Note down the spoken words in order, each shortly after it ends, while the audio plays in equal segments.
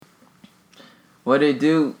What it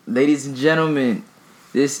do, ladies and gentlemen?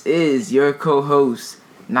 This is your co-host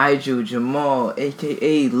Nigel Jamal,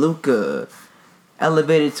 aka Luca.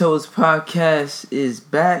 Elevated Toes Podcast is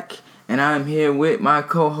back, and I'm here with my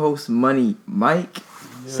co-host Money Mike.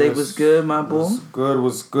 Yes. Say what's good, my boy.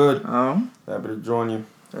 What's good? Happy to join you.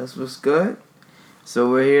 That's what's good. So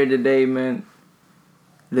we're here today, man.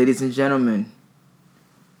 Ladies and gentlemen,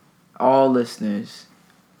 all listeners,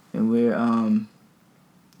 and we're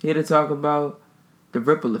here to talk about the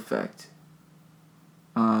ripple effect,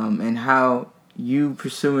 and how you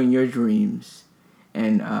pursuing your dreams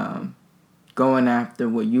and going after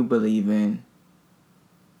what you believe in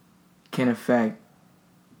can affect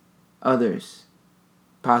others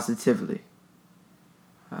positively.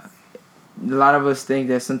 A lot of us think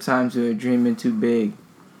that sometimes we're dreaming too big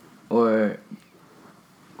or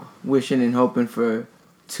wishing and hoping for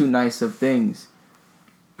too nice of things,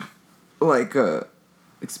 like a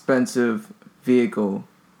expensive vehicle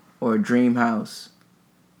or a dream house.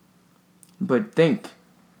 But think,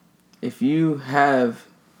 if you have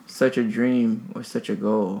such a dream or such a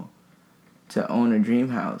goal to own a dream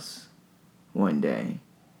house one day,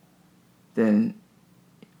 then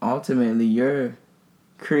ultimately you're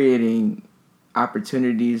creating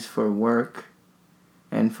opportunities for work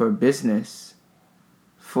and for business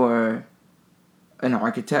for an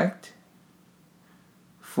architect,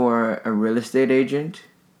 for a real estate agent,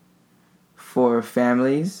 for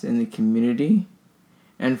families in the community,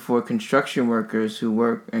 and for construction workers who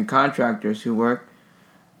work and contractors who work,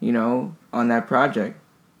 on that project.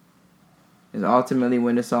 Because ultimately,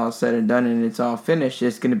 when it's all said and done and it's all finished,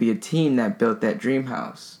 it's going to be a team that built that dream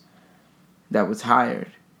house that was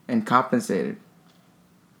hired and compensated.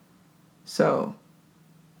 So,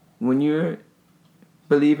 when you're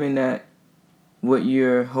believing that what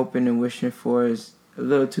you're hoping and wishing for is a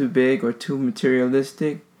little too big or too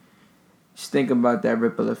materialistic, just think about that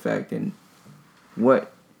ripple effect and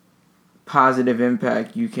what positive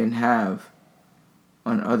impact you can have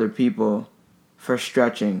on other people for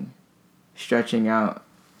stretching out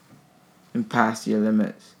and past your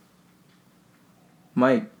limits.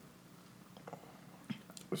 Mike.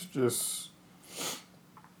 It's just,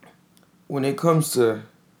 when it comes to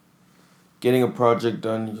getting a project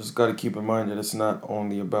done, you just got to keep in mind that it's not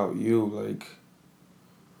only about you. Like,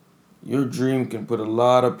 your dream can put a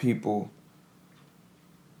lot of people,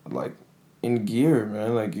 like, in gear,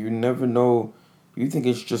 man. Like, you never know. You think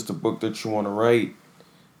it's just a book that you want to write.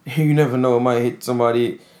 You never know. It might hit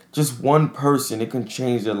somebody. Just one person, it can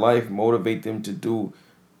change their life, motivate them to do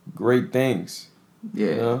great things.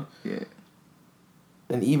 Yeah.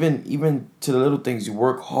 And even to the little things, you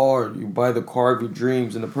work hard, you buy the car of your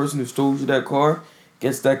dreams, and the person who stole you that car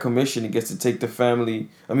gets that commission. He gets to take their family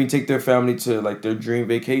to, like, their dream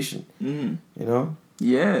vacation. Mm-hmm.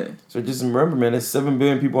 Yeah. So just remember, man, there's 7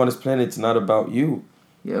 billion people on this planet. It's not about you.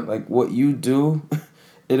 Yep. Like, what you do,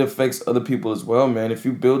 it affects other people as well, man. If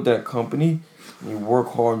you build that company, and you work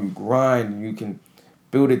hard, and you grind, and you can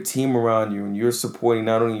build a team around you, and you're supporting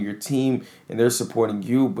not only your team, and they're supporting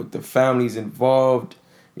you, but the family's involved.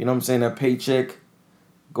 You know what I'm saying? That paycheck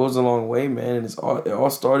goes a long way, man. And it all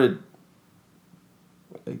started,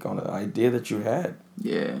 like, on an idea that you had.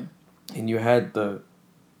 Yeah. And you had the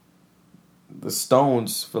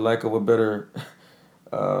stones, for lack of a better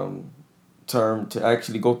term, to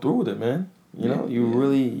actually go through with it, man.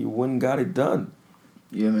 You wouldn't got it done.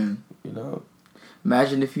 Yeah, man.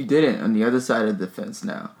 Imagine if you didn't, on the other side of the fence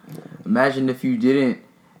now. Imagine if you didn't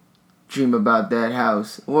dream about that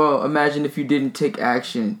house. Well, imagine if you didn't take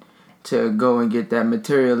action to go and get that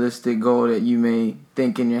materialistic goal that you may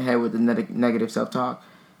think in your head with the negative self-talk.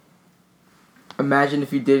 Imagine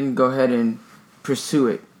if you didn't go ahead and pursue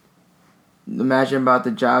it. Imagine about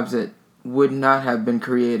the jobs that would not have been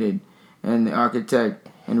created, and the architect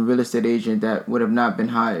and real estate agent that would have not been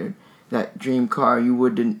hired. That dream car you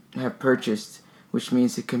wouldn't have purchased, which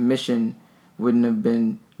means the commission wouldn't have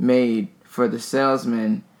been made for the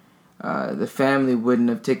salesman. The family wouldn't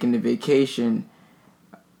have taken the vacation.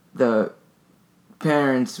 The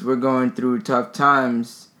parents were going through tough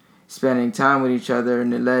times, spending time with each other,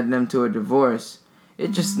 and it led them to a divorce.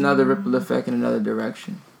 It's just another ripple effect in another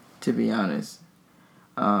direction, to be honest.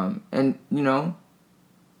 And,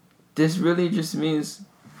 this really just means,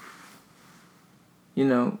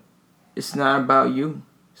 it's not about you.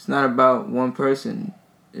 It's not about one person.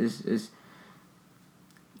 It's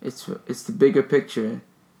the bigger picture.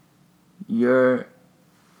 Your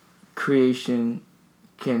creation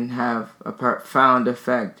can have a profound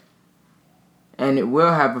effect, and it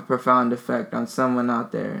will have a profound effect on someone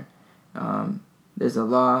out there. There's a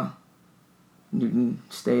law Newton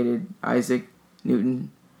stated, Isaac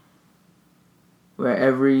Newton, where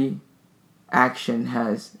every action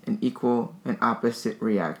has an equal and opposite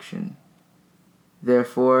reaction.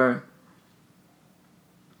 Therefore,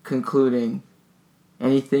 concluding,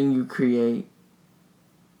 anything you create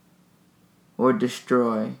or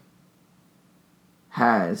destroy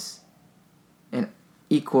has an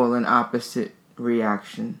equal and opposite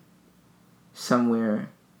reaction somewhere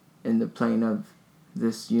in the plane of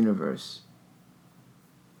this universe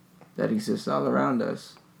that exists all around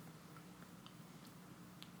us.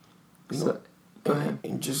 So, go ahead.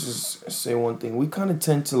 And just to say one thing, we kind of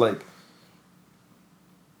tend to like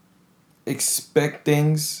expect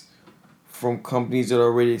things from companies that are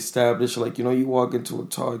already established. Like, you know, you walk into a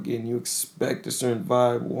Target and you expect a certain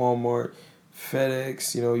vibe, Walmart,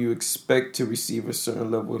 FedEx, you know, you expect to receive a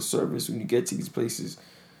certain level of service when you get to these places.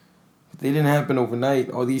 But they didn't happen overnight.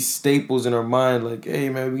 All these staples in our mind, like, hey,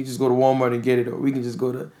 man, we can just go to Walmart and get it, or we can just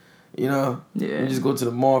go to, you know, we just go to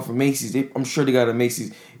the mall for Macy's. I'm sure they got a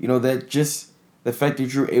Macy's. You know, that just the fact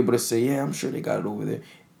that you're able to say, yeah, I'm sure they got it over there.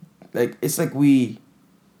 Like, it's like we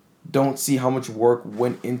don't see how much work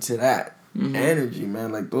went into that energy,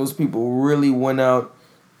 man. Like, those people really went out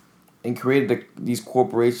and created these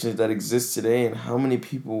corporations that exist today, and how many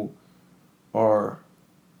people are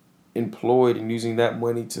employed and using that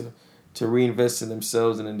money to reinvest in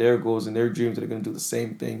themselves and in their goals and their dreams that are going to do the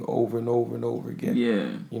same thing over and over and over again. Yeah.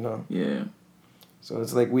 You know? Yeah. So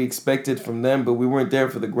it's like we expected from them, but we weren't there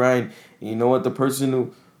for the grind. And you know what? The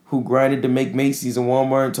person who grinded to make Macy's and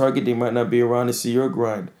Walmart and Target, they might not be around to see your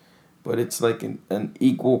grind. But it's like an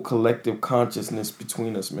equal collective consciousness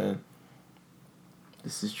between us, man.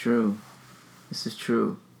 This is true. This is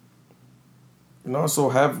true. And also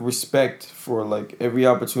have respect for like every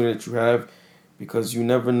opportunity that you have, because you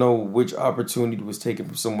never know which opportunity was taken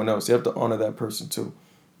from someone else. You have to honor that person too.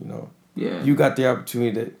 You know. Yeah. You got the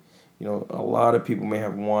opportunity that, you know, a lot of people may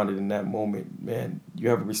have wanted in that moment. Man, you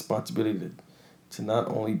have a responsibility to not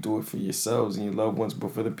only do it for yourselves and your loved ones,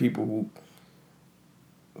 but for the people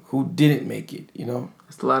who didn't make it, you know?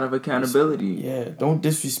 It's a lot of accountability. Yeah, don't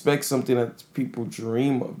disrespect something that people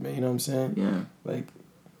dream of, man, you know what I'm saying? Yeah. Like,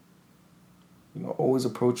 you know, always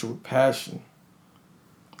approach it with passion.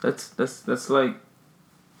 That's like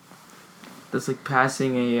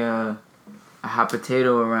passing a hot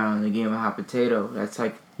potato around, a game of hot potato. That's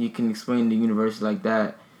like, you can explain the universe like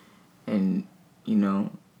that, and, you know,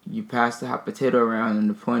 you pass the hot potato around, and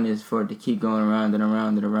the point is for it to keep going around and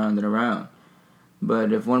around and around and around.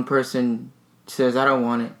 But if one person says, I don't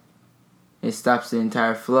want it, it stops the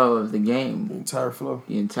entire flow of the game. The entire flow.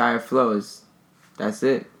 The entire flow is, that's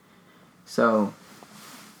it. So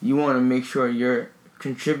you want to make sure you're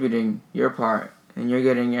contributing your part and you're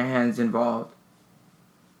getting your hands involved.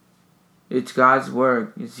 It's God's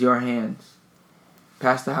work. It's your hands.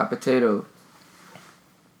 Pass the hot potato.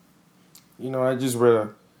 You know, I just read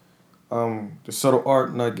The Subtle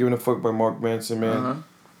Art Not Giving a Fuck by Mark Manson, man. Uh-huh.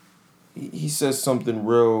 He says something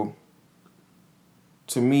real,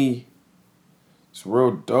 to me, it's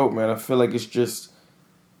real dope, man. I feel like it's just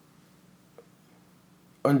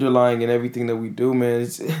underlying in everything that we do, man.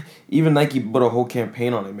 It's even Nike put a whole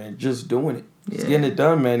campaign on it, man. Just doing it. Just getting it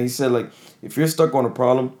done, man. He said, like, if you're stuck on a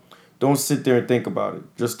problem, don't sit there and think about it.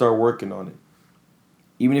 Just start working on it.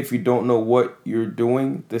 Even if you don't know what you're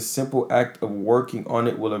doing, the simple act of working on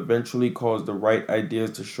it will eventually cause the right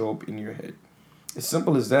ideas to show up in your head. As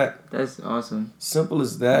simple as that. That's awesome. Simple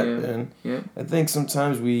as that, man. Yeah. I think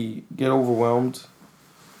sometimes we get overwhelmed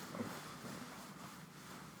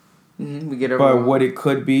We get by what it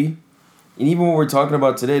could be. And even what we're talking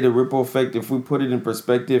about today, the ripple effect, if we put it in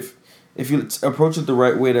perspective, if you approach it the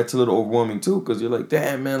right way, that's a little overwhelming too, because you're like,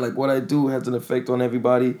 damn, man, like what I do has an effect on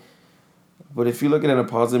everybody. But if you look at it in a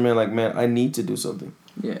positive, man, like, man, I need to do something.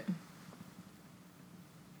 Yeah.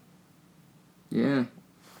 Yeah.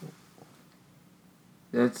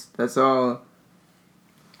 That's all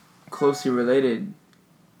closely related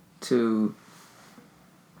to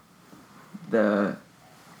the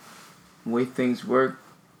way things work.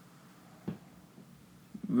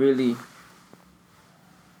 Really,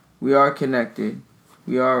 we are connected.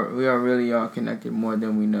 We are really all connected more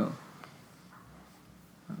than we know.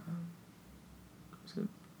 So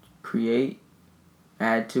create,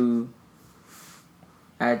 add to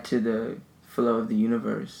the flow of the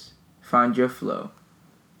universe. Find your flow.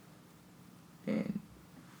 And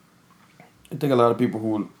I think a lot of people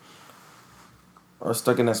who are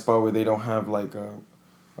stuck in that spot where they don't have like a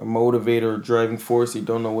motivator or driving force, they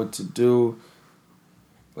don't know what to do.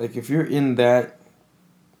 Like, if you're in that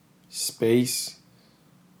space,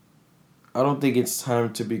 I don't think it's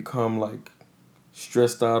time to become like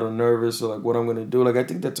stressed out or nervous or like what I'm gonna do. Like, I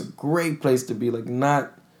think that's a great place to be. Like,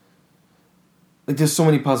 not like there's so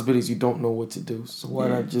many possibilities. You don't know what to do. So why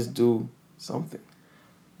not just do something?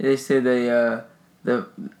 They say the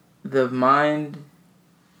mind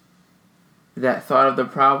that thought of the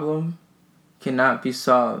problem cannot be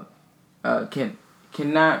solved.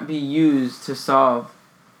 Cannot be used to solve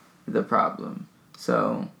the problem.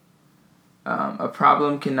 So a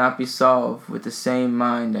problem cannot be solved with the same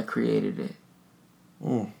mind that created it.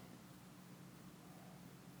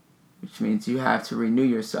 Which means you have to renew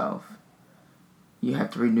yourself. You have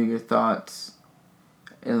to renew your thoughts.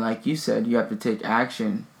 And like you said, you have to take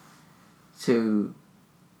action to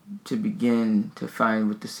begin to find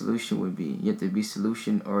what the solution would be. You have to be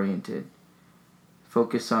solution oriented.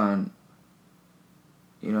 Focus on,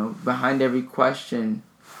 behind every question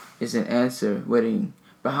is an answer waiting.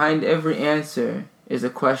 Behind every answer is a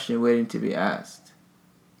question waiting to be asked.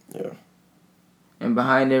 Yeah. And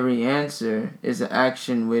behind every answer is an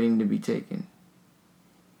action waiting to be taken.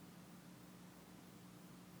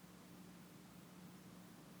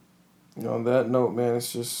 On that note, man,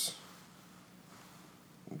 it's just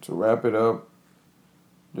to wrap it up.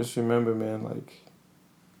 Just remember, man, like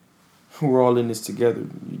we're all in this together.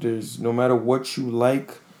 There's no matter what you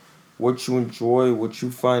like, what you enjoy, what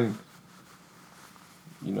you find,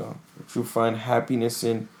 what you find happiness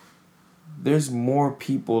in. There's more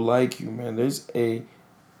people like you, man. There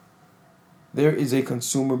is a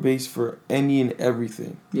consumer base for any and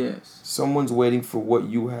everything. Yes. Someone's waiting for what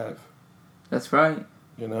you have. That's right.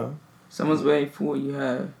 Someone's waiting for what you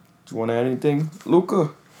have. Do you want to add anything,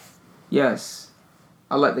 Luca? Yes.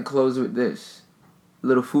 I'd like to close with this. A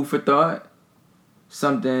little food for thought.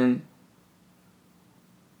 Something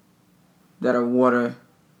that'll water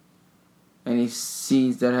any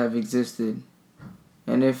seeds that have existed.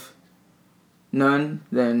 And if none,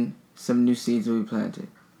 then some new seeds will be planted.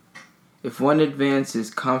 If one advances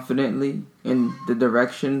confidently in the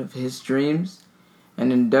direction of his dreams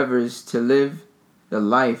and endeavors to live the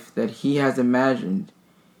life that he has imagined,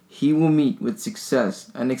 he will meet with success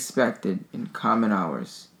unexpected in common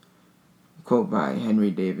hours. Quote by Henry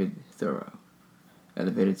David Thoreau.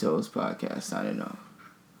 Elevated Toes Podcast, signing off.